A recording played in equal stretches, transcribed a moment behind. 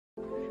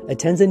a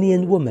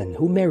Tanzanian woman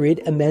who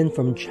married a man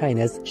from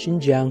China's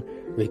Xinjiang,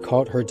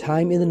 recalled her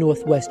time in the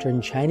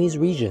northwestern Chinese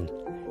region,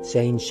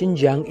 saying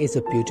Xinjiang is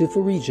a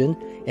beautiful region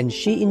and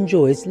she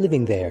enjoys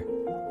living there.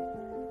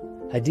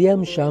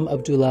 Hadiam Sham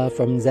Abdullah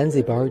from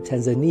Zanzibar,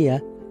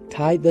 Tanzania,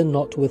 tied the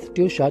knot with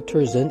Dilshad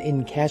Turzan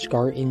in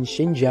Kashgar in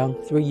Xinjiang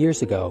 3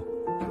 years ago.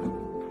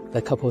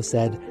 The couple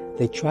said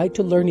they tried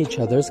to learn each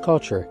other's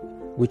culture,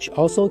 which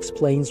also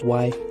explains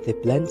why they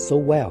blend so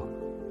well.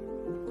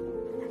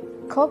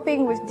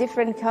 Coping with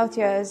different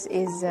cultures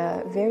is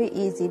very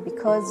easy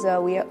because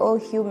we are all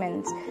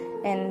humans,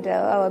 and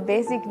our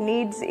basic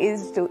needs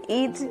is to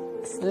eat,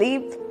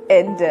 sleep,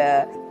 and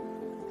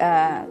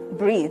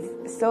breathe.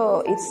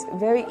 So it's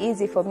very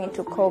easy for me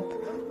to cope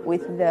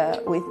with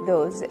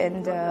those,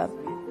 and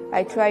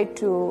I try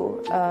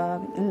to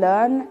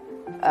learn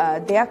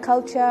their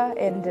culture,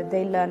 and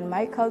they learn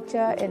my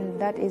culture, and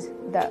that is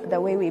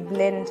the way we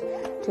blend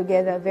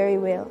together very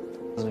well.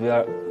 We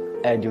are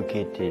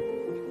educated.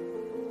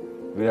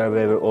 We are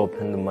very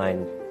open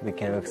mind. We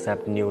can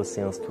accept new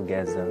things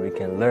together. We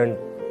can learn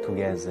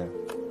together.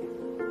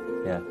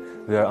 Yeah,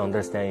 we are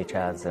understand each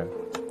other.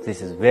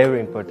 This is very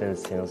important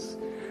things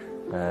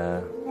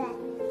to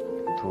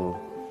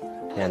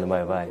me and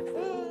my wife.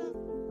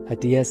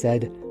 Hadia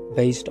said,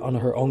 based on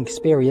her own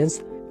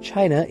experience,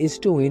 China is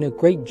doing a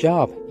great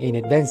job in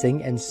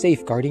advancing and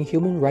safeguarding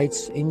human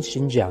rights in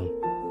Xinjiang.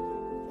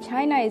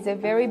 China is a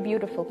very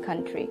beautiful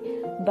country,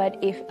 but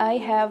if I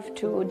have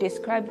to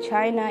describe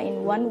China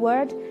in one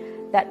word,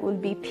 that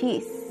would be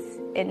peace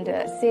and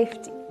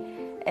safety,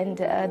 and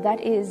that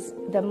is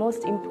the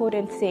most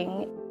important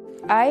thing.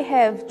 I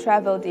have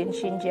traveled in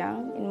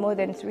Xinjiang, in more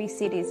than 3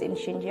 cities in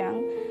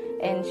Xinjiang,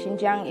 and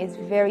Xinjiang is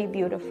very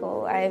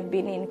beautiful. I have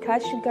been in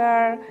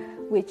Kashgar,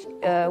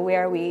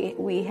 where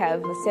we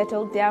have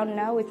settled down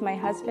now with my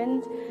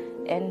husband,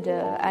 and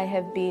I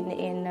have been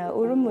in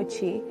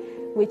Urumqi,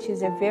 which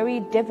is a very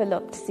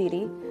developed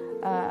city,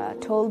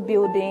 tall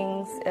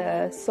buildings,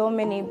 so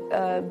many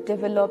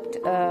developed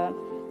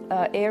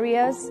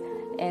areas,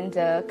 and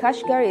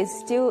Kashgar is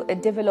still a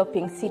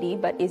developing city,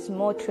 but it's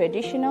more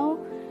traditional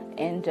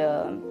and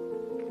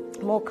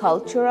more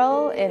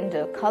cultural and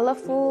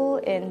colorful,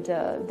 and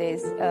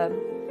there's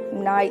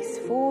nice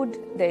food,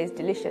 there is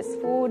delicious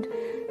food,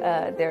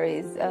 there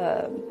is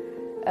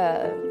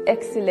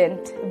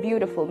excellent,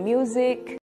 beautiful music.